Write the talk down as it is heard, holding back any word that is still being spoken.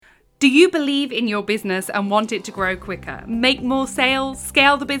Do you believe in your business and want it to grow quicker? Make more sales?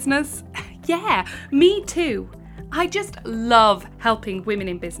 Scale the business? Yeah, me too. I just love helping women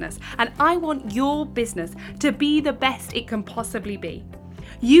in business, and I want your business to be the best it can possibly be.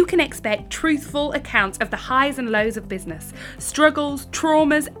 You can expect truthful accounts of the highs and lows of business, struggles,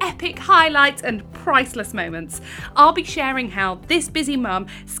 traumas, epic highlights, and priceless moments. I'll be sharing how this busy mum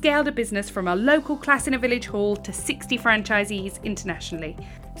scaled a business from a local class in a village hall to 60 franchisees internationally.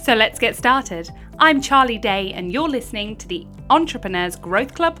 So let's get started. I'm Charlie Day, and you're listening to the Entrepreneurs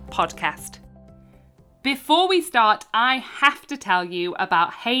Growth Club podcast. Before we start, I have to tell you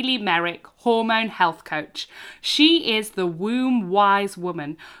about Hayley Merrick, Hormone Health Coach. She is the womb-wise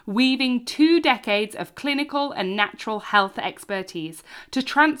woman, weaving 2 decades of clinical and natural health expertise to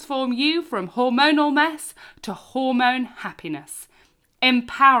transform you from hormonal mess to hormone happiness,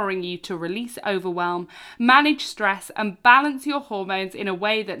 empowering you to release overwhelm, manage stress, and balance your hormones in a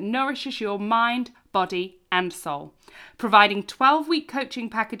way that nourishes your mind, body, and soul. Providing 12-week coaching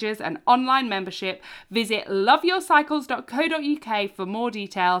packages and online membership, visit loveyourcycles.co.uk for more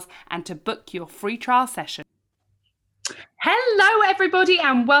details and to book your free trial session. Hello, everybody,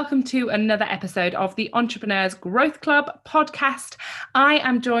 and welcome to another episode of the Entrepreneurs Growth Club podcast. I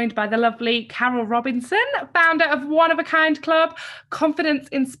am joined by the lovely Carol Robinson, founder of One of a Kind Club,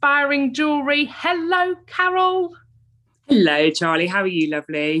 confidence-inspiring jewellery. Hello, Carol. Hello, Charlie. How are you,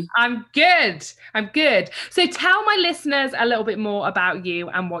 lovely? I'm good. So tell my listeners a little bit more about you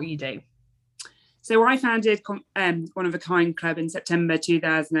and what you do. So I founded One of a Kind Club in September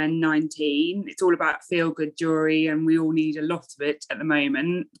 2019. It's all about feel-good jewellery, and we all need a lot of it at the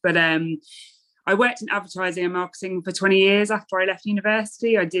moment. But I worked in advertising and marketing for 20 years after I left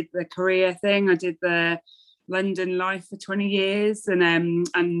university. I did the career thing. I did the London life for 20 years. And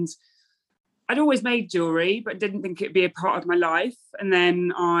I'd always made jewellery, but didn't think it'd be a part of my life. And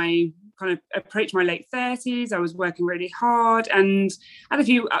then I kind of approached my late 30s. I was working really hard and had a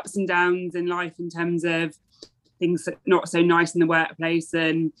few ups and downs in life in terms of things not so nice in the workplace,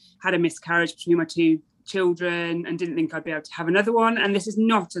 and had a miscarriage between my 2 children and didn't think I'd be able to have another one. And this is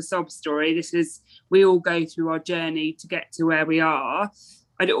not a sob story. This is, we all go through our journey to get to where we are.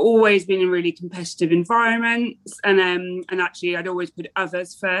 I'd always been in really competitive environments, and actually I'd always put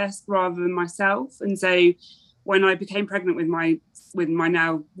others first rather than myself. And so when I became pregnant with my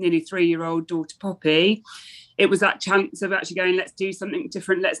now nearly 3-year-old daughter Poppy, it was that chance of actually going, let's do something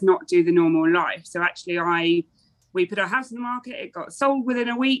different. Let's not do the normal life. So actually we put our house on the market. It got sold within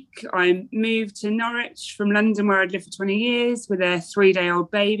a week. I moved to Norwich from London, where I'd lived for 20 years, with a 3-day-old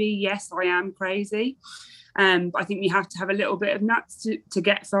baby. Yes, I am crazy. But I think you have to have a little bit of nuts to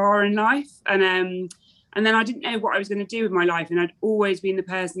get far in life. And then I didn't know what I was going to do with my life. And I'd always been the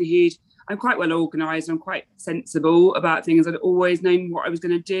person I'm quite well organised. I'm quite sensible about things. I'd always known what I was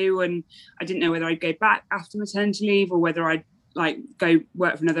going to do. And I didn't know whether I'd go back after maternity leave or whether I'd go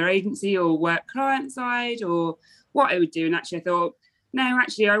work for another agency or work client side or what I would do. And actually I thought, no,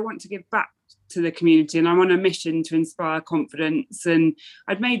 actually I want to give back to the community, and I'm on a mission to inspire confidence. And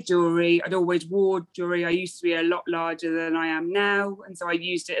I'd made jewellery. I'd always wore jewellery. I used to be a lot larger than I am now, and so I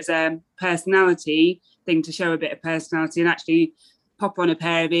used it as a personality thing to show a bit of personality, and actually pop on a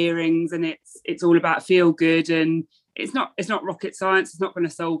pair of earrings, and it's all about feel good. And it's not rocket science. It's not going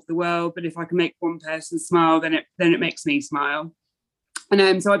to solve the world, but if I can make one person smile, then it makes me smile.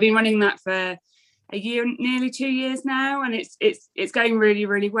 And so I've been running that for a year, nearly 2 years now, and it's going really,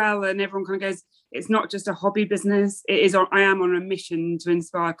 really well. And everyone kind of goes, it's not just a hobby business. I am on a mission to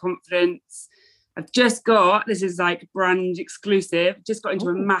inspire confidence. I've just got, this is like brand exclusive, just got into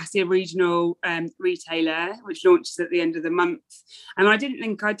a massive regional retailer, which launches at the end of the month. And I didn't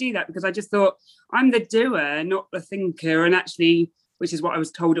think I'd do that because I just thought I'm the doer, not the thinker. And actually, which is what I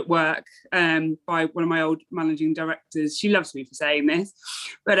was told at work by one of my old managing directors. She loves me for saying this,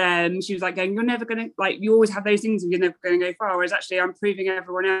 but she was like going, you're never going to, you always have those things and you're never going to go far. Whereas actually I'm proving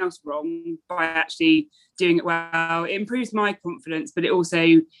everyone else wrong by actually doing it well. It improves my confidence, but it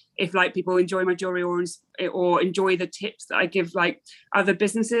also, if people enjoy my jewelry or enjoy the tips that I give other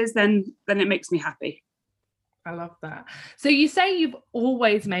businesses, then it makes me happy. I love that. So you say you've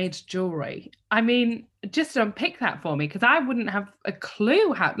always made jewelry. I mean, just unpick that for me, because I wouldn't have a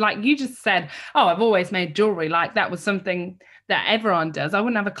clue how, you just said, oh, I've always made jewelry. That was something that everyone does. I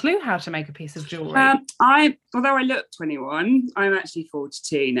wouldn't have a clue how to make a piece of jewelry. Although I look 21, I'm actually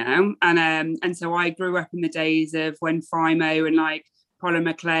 42 now. And so I grew up in the days of when Fimo and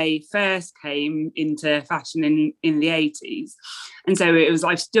polymer clay first came into fashion in the 80s. And so it was,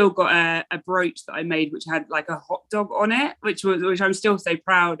 I've still got a brooch that I made which had like a hot dog on it, which I'm still so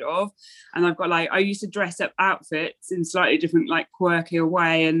proud of. And I've got like, I used to dress up outfits in slightly different, like quirkier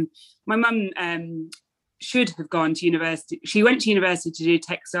way. And my mum should have gone to university. She went to university to do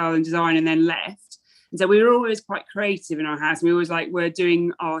textile and design and then left. And so we were always quite creative in our house. We always were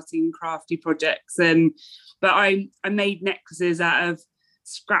doing arty and crafty projects. But I made necklaces out of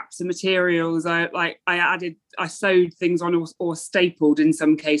scraps of materials. I sewed things on or stapled in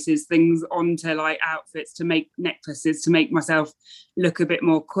some cases things onto like outfits to make necklaces, to make myself look a bit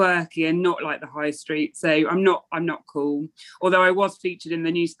more quirky and not like the high street. So I'm not cool. Although I was featured in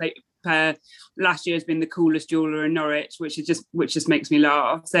the newspaper last year as being the coolest jeweler in Norwich, which just makes me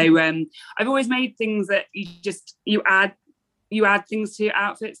laugh. So I've always made things that you add things to your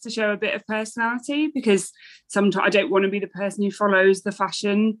outfits to show a bit of personality, because sometimes I don't want to be the person who follows the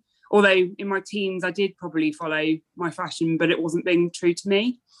fashion. Although in my teens I did probably follow my fashion, but it wasn't being true to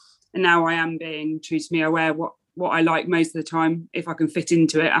me. And now I am being true to me. I wear what I like most of the time, if I can fit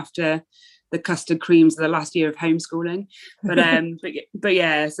into it after the custard creams of the last year of homeschooling. But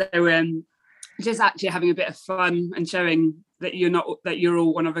yeah, so just actually having a bit of fun and showing that you're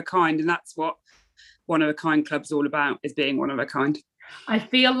all one of a kind, and that's what One of a Kind Club's all about, is being one of a kind. I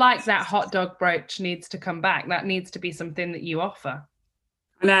feel like that hot dog brooch needs to come back. That needs to be something that you offer.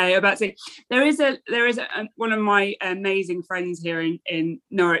 I know, about to say, there is one of my amazing friends here in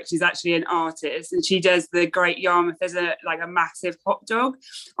Norwich is actually an artist, and she does the Great Yarmouth. There's a massive hot dog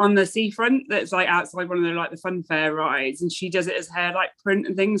on the seafront that's like outside one of the fun fair rides, and she does it as her like print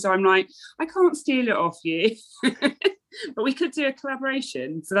and things. So I'm like, I can't steal it off you. But we could do a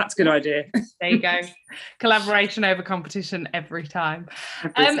collaboration, so that's a good idea. There you go. Collaboration over competition every time.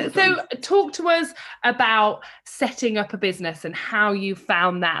 So talk to us about setting up a business and how you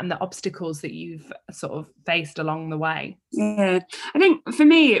found that and the obstacles that you've sort of faced along the way. Yeah, I think for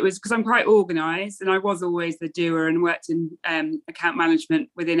me it was because I'm quite organised, and I was always the doer and worked in account management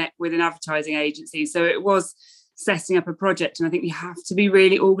within advertising agencies. So it was setting up a project, and I think you have to be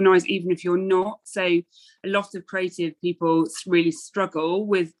really organised even if you're not. So a lot of creative people really struggle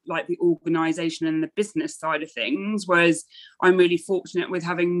with like the organisation and the business side of things, whereas I'm really fortunate with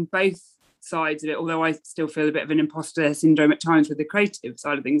having both sides of it, although I still feel a bit of an imposter syndrome at times with the creative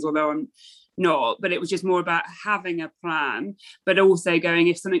side of things, although I'm not. But it was just more about having a plan, but also going,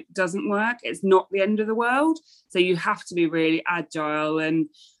 if something doesn't work, it's not the end of the world. So you have to be really agile. And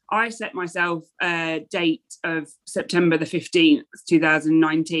I set myself a date of September the 15th,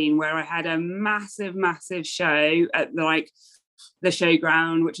 2019, where I had a massive, massive show at the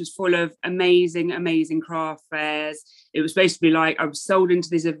showground, which was full of amazing, amazing craft fairs. It was supposed to be like I was sold into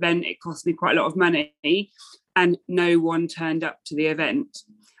this event. It cost me quite a lot of money, and no one turned up to the event.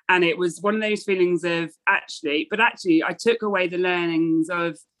 And it was one of those feelings of actually I took away the learnings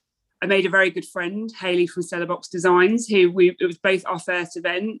of, I made a very good friend, Hayley from Stella Box Designs, it was both our first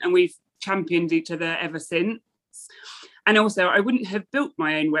event, and we've championed each other ever since. And also, I wouldn't have built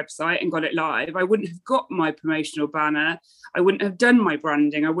my own website and got it live. I wouldn't have got my promotional banner. I wouldn't have done my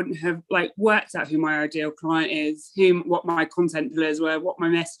branding. I wouldn't have worked out who my ideal client is, what my content pillars were, what my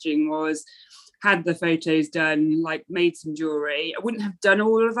messaging was, had the photos done, made some jewellery. I wouldn't have done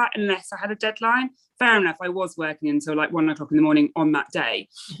all of that unless I had a deadline. Fair enough, I was working until 1 o'clock in the morning on that day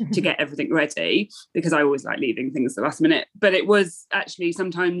to get everything ready, because I always like leaving things the last minute. But it was actually,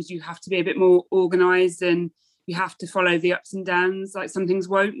 sometimes you have to be a bit more organised, and you have to follow the ups and downs. Some things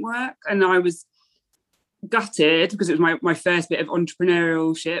won't work. And I was gutted because it was my first bit of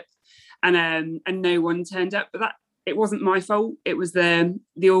entrepreneurship, and no one turned up. But it wasn't my fault. It was the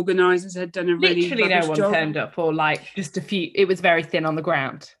organisers had done a really literally no one job. Turned up, or just a few. It was very thin on the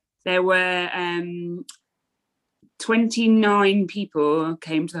ground. There were 29 people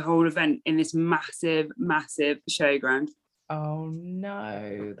came to the whole event in this massive, massive showground. Oh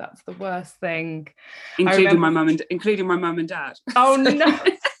no, that's the worst thing. Including my mum and dad. Oh no.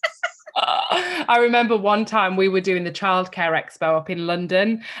 I remember one time we were doing the Childcare Expo up in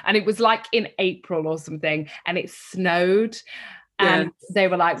London, and it was in April or something, and it snowed. And they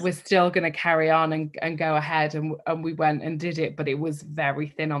were like, we're still going to carry on and go ahead. And we went and did it, but it was very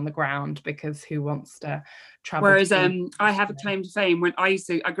thin on the ground, because who wants to travel? Whereas I have a claim to fame. When I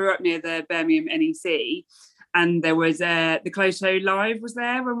grew up near the Birmingham NEC, and there was the Clothes Show Live was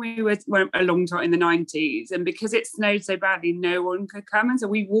there when we were a long time in the 90s, and because it snowed so badly, no one could come, and so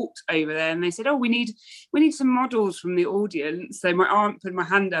we walked over there, and they said, oh, we need some models from the audience. So my aunt put my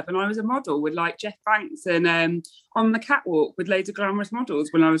hand up, and I was a model with Jeff Banks, and on the catwalk with loads of glamorous models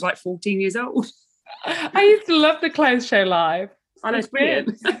when I was 14 years old. I used to love the Clothes Show Live. Oh, that's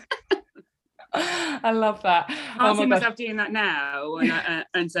brilliant. I love that. I see myself doing that now,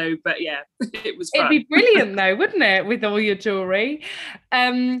 and so, but yeah, it was fun. It'd be brilliant though, wouldn't it, with all your jewelry?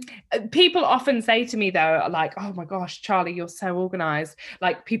 People often say to me though, like, "Oh my gosh, Charlie, you're so organized."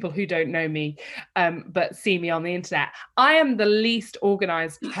 Like people who don't know me, but see me on the internet. I am the least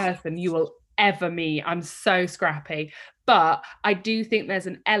organized person you will ever meet. I'm so scrappy. But I do think there's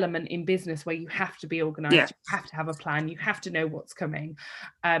an element in business where you have to be organized, you have to have a plan, you have to know what's coming.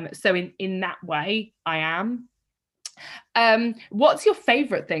 So in that way, I am. What's your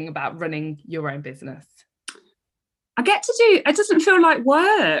favorite thing about running your own business? I get to do, it doesn't feel like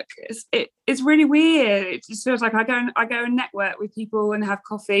work. It's really weird. It just feels like I go and network with people and have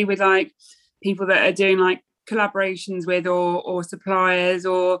coffee with like people that are doing like collaborations with or suppliers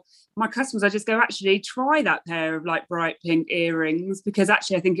or my customers. I just go, actually try that pair of like bright pink earrings because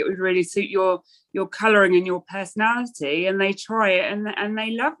actually I think it would really suit your colouring and your personality, and they try it and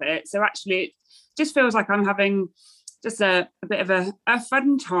they love it. So actually it just feels like I'm having just a bit of a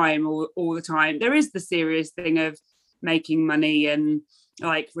fun time all the time. There is the serious thing of making money and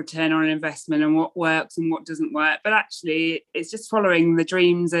like return on investment and what works and what doesn't work, but actually it's just following the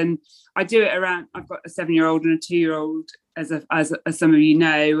dreams. And I do it around, I've got a 7-year-old and a 2-year-old as some of you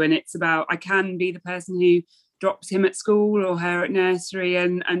know, and it's about I can be the person who drops him at school or her at nursery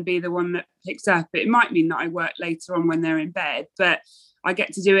and be the one that picks up. It might mean that I work later on when they're in bed, but I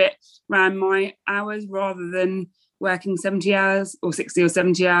get to do it around my hours rather than working 70 hours or 60 or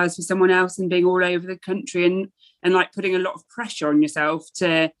 70 hours for someone else and being all over the country and like putting a lot of pressure on yourself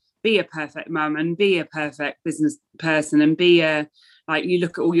to be a perfect mum and be a perfect business person and be like you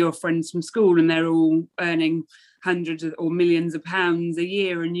look at all your friends from school and they're all earning hundreds or millions of pounds a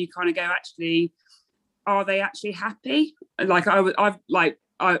year and you kind of go, actually, are they actually happy? Like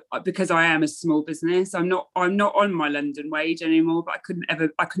because I am a small business, I'm not on my London wage anymore, but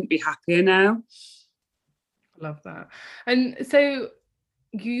I couldn't be happier now. Love that. And so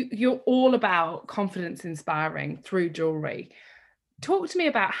you're all about confidence inspiring through jewelry. Talk to me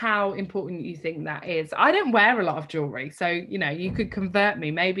about how important you think that is. I don't wear a lot of jewelry, so you could convert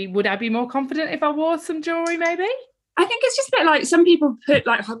me. Maybe would I be more confident if I wore some jewelry? Maybe. I think it's just a bit like some people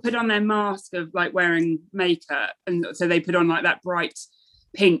put on their mask of like wearing makeup, and so they put on like that bright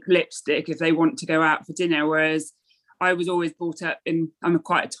pink lipstick if they want to go out for dinner, whereas I was always brought up I'm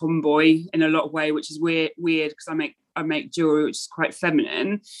quite a tomboy in a lot of way, which is weird because I make jewelry which is quite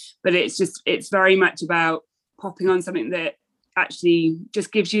feminine, but it's very much about popping on something that actually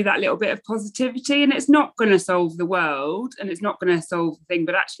just gives you that little bit of positivity, and it's not going to solve the world and it's not going to solve the thing,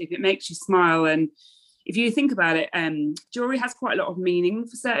 but actually if it makes you smile, and if you think about it, jewelry has quite a lot of meaning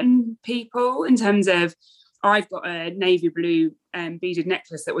for certain people in terms of I've got a navy blue beaded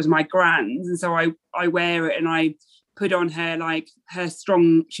necklace that was my grand's, and so I wear it and I put on her like her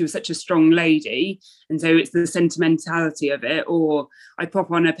strong, she was such a strong lady, and so it's the sentimentality of it. Or I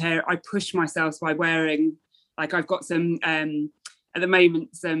pop on a pair, I push myself by wearing, like I've got some at the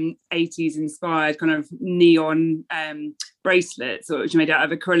moment some 80s inspired kind of neon bracelets which are made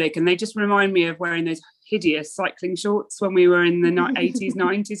out of acrylic, and they just remind me of wearing those hideous cycling shorts when we were in the 80s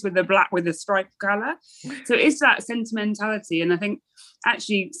 90s with the black with the striped colour. So it's that sentimentality, and I think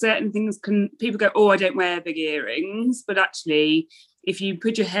actually certain things people go, oh, I don't wear big earrings, but actually if you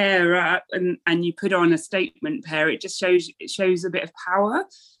put your hair up and you put on a statement pair, it shows a bit of power,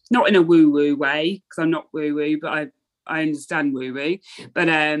 not in a woo-woo way because I'm not woo-woo, but I understand woo-woo, but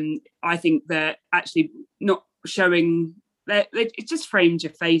I think that actually not showing that it just frames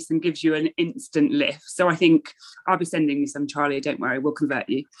your face and gives you an instant lift. So I think I'll be sending you some, Charlie, don't worry, we'll convert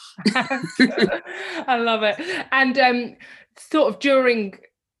you. I love it. And sort of during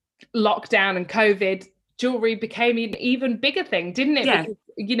lockdown and COVID, jewelry became an even bigger thing, didn't it? Yeah. Because,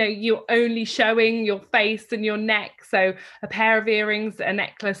 you're only showing your face and your neck, so a pair of earrings, a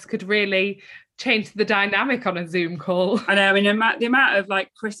necklace could really change the dynamic on a Zoom call. I know, I mean, the amount of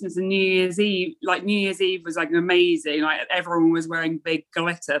like Christmas and New Year's Eve, like New Year's Eve was like amazing. Like everyone was wearing big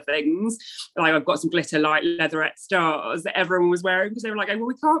glitter things. Like I've got some glitter like leatherette stars that everyone was wearing because they were like, well,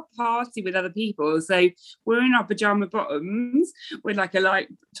 we can't party with other people, so we're in our pajama bottoms with like a light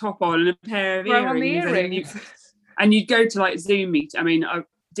top on and a pair of earrings. And you'd go to like Zoom meet. I mean, I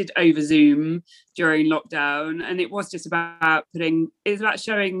did over Zoom during lockdown, and it was just about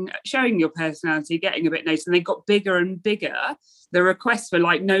showing your personality, getting a bit noticed, and they got bigger and bigger. The request for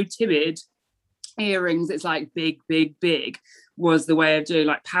like no timid earrings, it's like big was the way of doing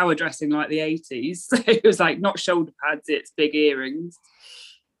like power dressing like the 80s. So it was like not shoulder pads, it's big earrings.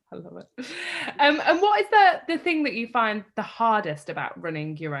 I love it. And what is the thing that you find the hardest about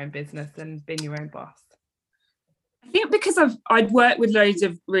running your own business and being your own boss? I I think because I'd worked with loads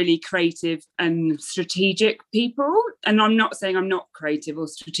of really creative and strategic people, and I'm not saying I'm not creative or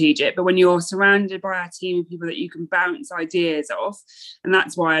strategic, but when you're surrounded by a team of people that you can bounce ideas off, and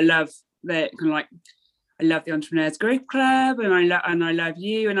that's why I love the kind of like, I love the Entrepreneurs Group Club, and I love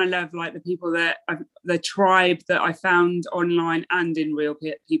you, and I love like the people that the tribe that I found online and in real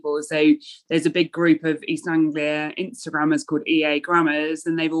people. So there's a big group of East Anglia Instagrammers called EA Grammars,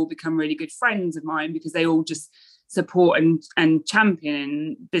 and they've all become really good friends of mine because they all just support and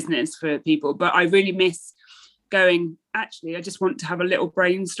champion business for people. But I really miss going, actually, I just want to have a little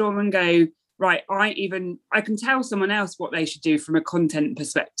brainstorm and go, right, I can tell someone else what they should do from a content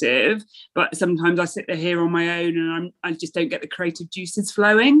perspective, but sometimes I sit there here on my own and I just don't get the creative juices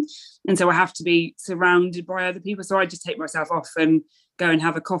flowing. And so I have to be surrounded by other people. So I just take myself off and go and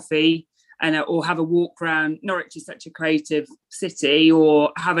have a coffee or have a walk around. Norwich is such a creative city,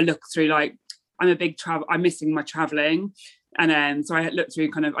 or have a look through, like, I'm missing my traveling. And so I looked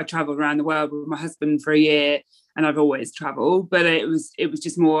through I traveled around the world with my husband for a year, and I've always traveled, but it was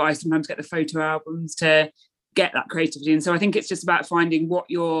just more, I sometimes get the photo albums to get that creativity. And so I think it's just about finding what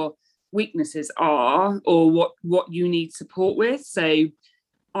your weaknesses are, or what you need support with. So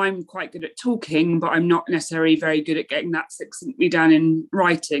I'm quite good at talking, but I'm not necessarily very good at getting that succinctly down in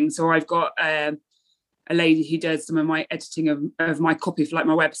writing. So I've got a lady who does some of my editing of my copy for like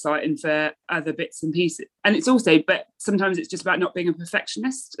my website and for other bits and pieces. And it's also, but sometimes it's just about not being a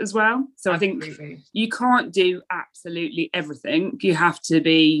perfectionist as well. So I think you can't do absolutely everything. You have to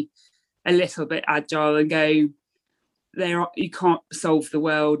be a little bit agile and go, you can't solve the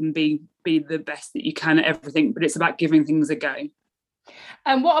world and be the best that you can at everything, but it's about giving things a go.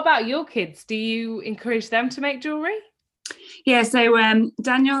 And what about your kids? Do you encourage them to make jewellery? Yeah, so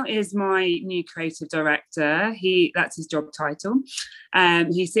Daniel is my new creative director. That's his job title.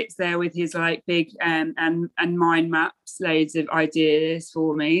 He sits there with his like big and mind maps, loads of ideas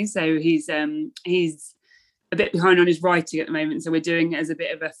for me. So he's a bit behind on his writing at the moment, so we're doing it as a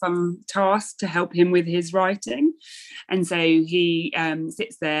bit of a fun task to help him with his writing. And so he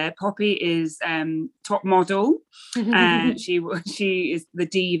sits there. Poppy is top model. She is the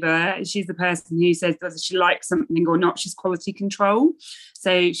diva. She's the person who says whether she likes something or not. She's quality control.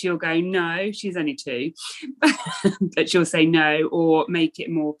 So she'll go, no, she's only 2, but she'll say no, or make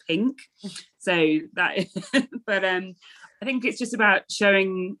it more pink. So that, but I think it's just about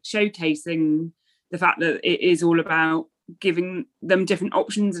showcasing the fact that it is all about giving them different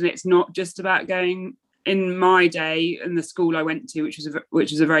options, and it's not just about going. In my day, in the school I went to, which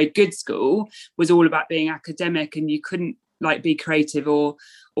was a very good school, was all about being academic, and you couldn't like be creative or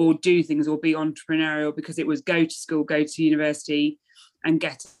do things or be entrepreneurial, because it was go to school, go to university, and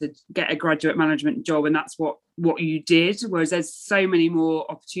get a graduate management job, and that's what you did. Whereas there's so many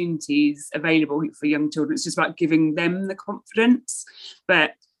more opportunities available for young children. It's just about giving them the confidence,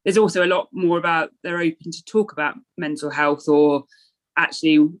 but there's also a lot more about they're open to talk about mental health, or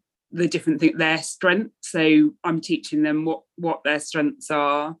actually the different things, their strengths. So I'm teaching them what their strengths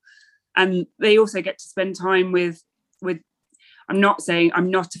are, and they also get to spend time with. I'm not saying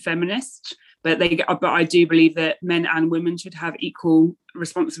I'm not a feminist, but I do believe that men and women should have equal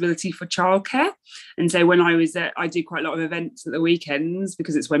responsibility for childcare. And so when I do quite a lot of events at the weekends,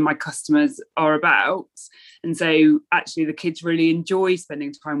 because it's when my customers are about. And so actually the kids really enjoy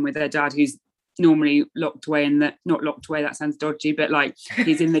spending time with their dad, who's normally locked away not locked away, that sounds dodgy, but like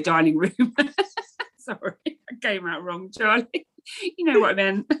he's in the dining room. Sorry, I came out wrong, Charlie. You know what I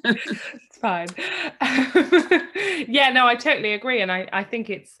meant. It's fine. Yeah, no, I totally agree. And I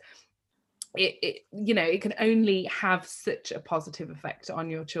think it can only have such a positive effect on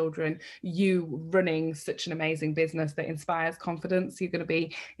your children. You running such an amazing business that inspires confidence, you're going to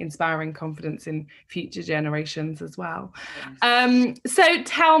be inspiring confidence in future generations as well. Yes. So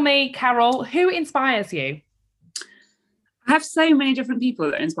tell me, Carol, who inspires you? I have so many different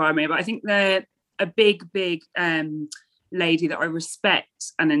people that inspire me, but I think they're a big lady that I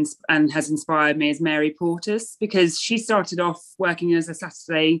respect and has inspired me is Mary Portas, because she started off working as a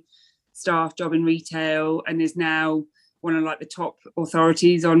Saturday staff job in retail and is now one of like the top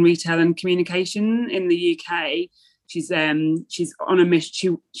authorities on retail and communication in the UK. She's on a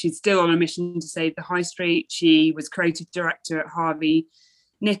mission. She's still on a mission to save the high street. She was creative director at Harvey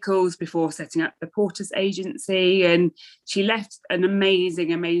Nichols before setting up the Portas agency, and she left an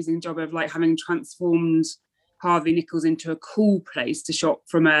amazing job of like having transformed Harvey Nichols into a cool place to shop,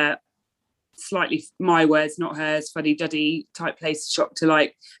 from a slightly, my words not hers, fuddy-duddy type place to shop, to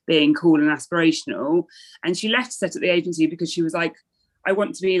like being cool and aspirational. And she left set at the agency because she was like, I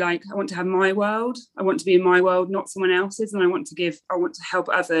want to have my world. I want to be in my world, not someone else's. And I want to help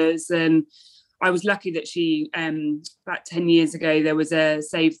others. And I was lucky that she, about 10 years ago, there was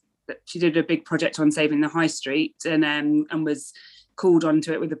she did a big project on saving the high street, and was called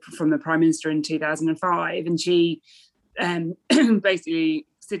onto it from the Prime Minister in 2005. And she basically,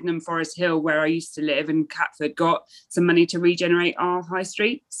 Sydenham Forest Hill, where I used to live, and Catford, got some money to regenerate our high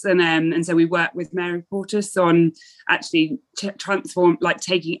streets, and so we worked with Mary Portas on actually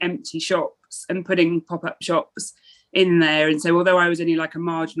taking empty shops and putting pop-up shops in there. And so although I was only like a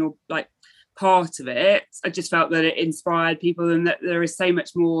marginal part of it, I just felt that it inspired people, and that there is so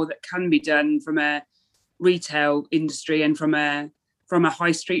much more that can be done from a retail industry and from a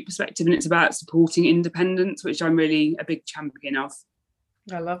high street perspective, and it's about supporting independence, which I'm really a big champion of.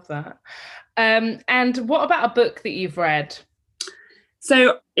 I love that. And what about a book that you've read?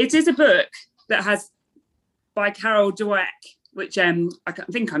 So it is a book that has by Carol Dweck, which I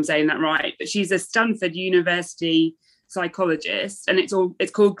think I'm saying that right, but she's a Stanford University psychologist, and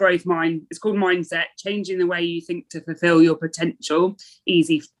it's called Growth Mind. It's called Mindset: Changing the Way You Think to Fulfill Your Potential.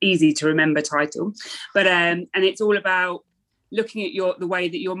 Easy to remember title, but and it's all about looking at the way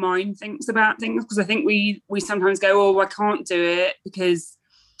that your mind thinks about things, because I think we sometimes go, oh, I can't do it because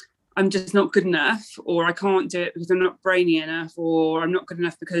I'm just not good enough, or I can't do it because I'm not brainy enough, or I'm not good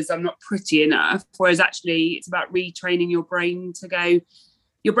enough because I'm not pretty enough. Whereas actually it's about retraining your brain to go,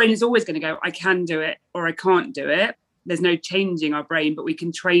 your brain is always going to go, I can do it or I can't do it. There's no changing our brain, but we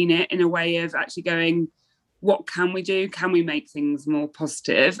can train it in a way of actually going, what can we do? Can we make things more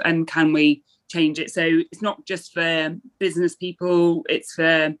positive, and can we change it? So it's not just for business people, it's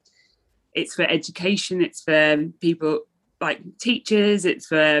for education, it's for people like teachers, it's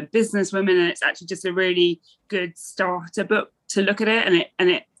for business women, and it's actually just a really good starter book to look at it. And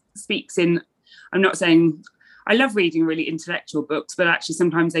it speaks in, I'm not saying I love reading really intellectual books, but actually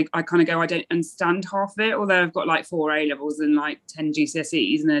sometimes I kind of go, I don't understand half of it, although I've got like 4 A levels and like 10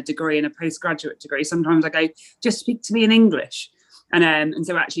 GCSEs and a degree and a postgraduate degree. Sometimes I go, just speak to me in English. And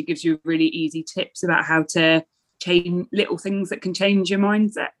so it actually gives you really easy tips about how to change little things that can change your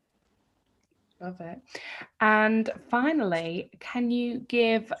mindset. Love it. And finally, can you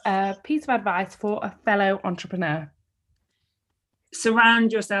give a piece of advice for a fellow entrepreneur?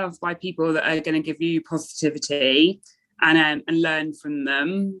 Surround yourself by people that are going to give you positivity and learn from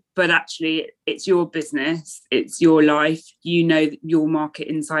them. But actually, it's your business, it's your life. You know your market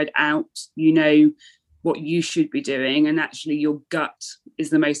inside out. You know what you should be doing, and actually your gut is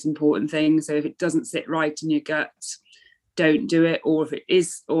the most important thing. So if it doesn't sit right in your gut, don't do it. Or if it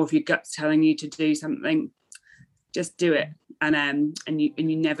is, or if your gut's telling you to do something, just do it. And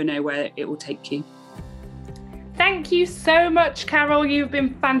you never know where it will take you. Thank you so much, Carol. You've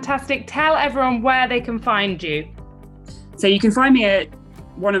been fantastic. Tell everyone where they can find you. So you can find me at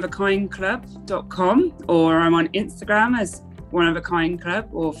oneofakindclub.com, or I'm on Instagram as One of a Kind Club,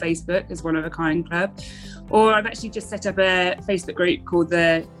 or Facebook as One of a Kind Club. Or I've actually just set up a Facebook group called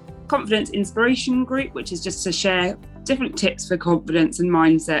the Confidence Inspiration Group, which is just to share different tips for confidence and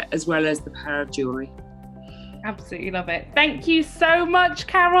mindset, as well as the power of jewellery. Absolutely love it. Thank you so much,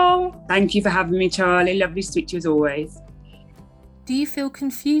 Carol. Thank you for having me, Charlie. Lovely to speak to you as always. Do you feel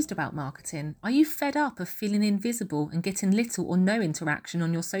confused about marketing? Are you fed up of feeling invisible and getting little or no interaction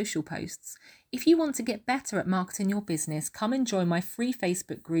on your social posts? If you want to get better at marketing your business, come and join my free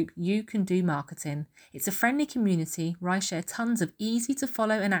Facebook group, You Can Do Marketing. It's a friendly community where I share tons of easy to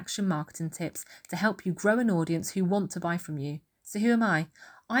follow and action marketing tips to help you grow an audience who want to buy from you. So who am I?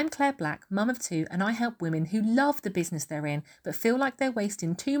 I'm Claire Black, mum of 2, and I help women who love the business they're in but feel like they're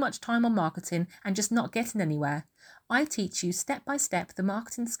wasting too much time on marketing and just not getting anywhere. I teach you step by step the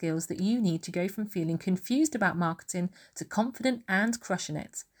marketing skills that you need to go from feeling confused about marketing to confident and crushing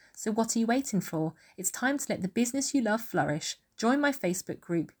it. So what are you waiting for? It's time to let the business you love flourish. Join my Facebook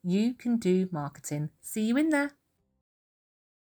group, You Can Do Marketing. See you in there.